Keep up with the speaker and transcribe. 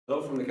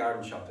Hello from the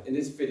garden shop. In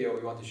this video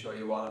we want to show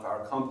you one of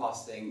our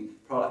composting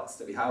products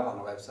that we have on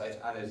our website,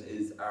 and it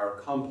is our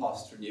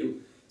Compost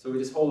Renew. So we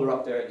just hold her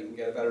up there and you can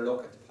get a better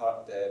look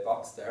at the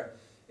box there.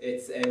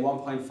 It's a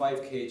 1.5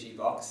 kg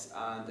box,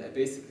 and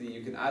basically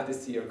you can add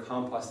this to your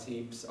compost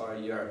heaps or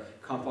your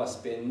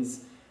compost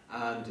bins,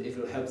 and it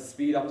will help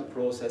speed up the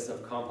process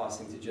of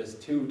composting to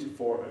just 3 to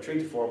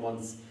 4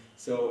 months.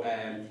 So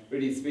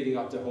really speeding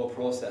up the whole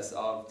process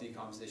of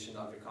decomposition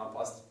of your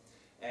compost.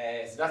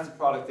 So that's the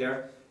product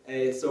there.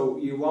 So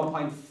your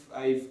 1.5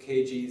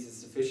 kgs is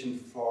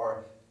sufficient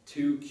for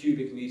 2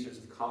 cubic meters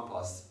of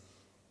compost.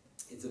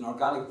 It's an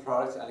organic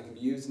product and it can be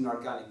used in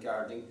organic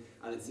gardening,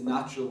 and it's a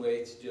natural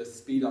way to just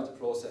speed up the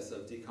process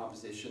of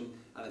decomposition,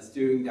 and it's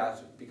doing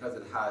that because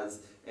it has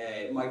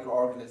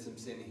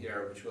microorganisms in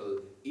here which will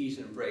eat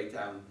and break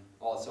down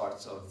all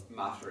sorts of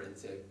matter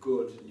into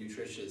good,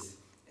 nutritious,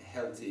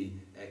 healthy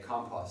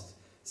compost.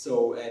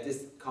 So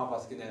this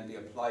compost can then be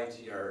applied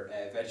to your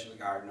vegetable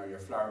garden or your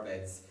flower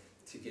beds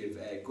to give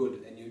good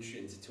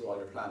nutrients to all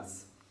your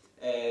plants.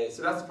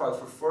 So that's the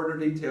product. For further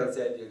details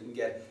then you can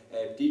get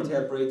a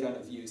detailed breakdown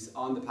of use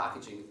on the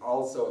packaging.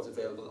 Also it's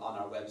available on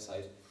our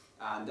website,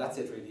 and that's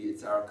it really.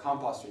 It's our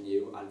Compost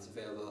Renew and it's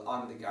available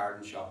on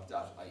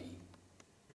thegardenshop.ie.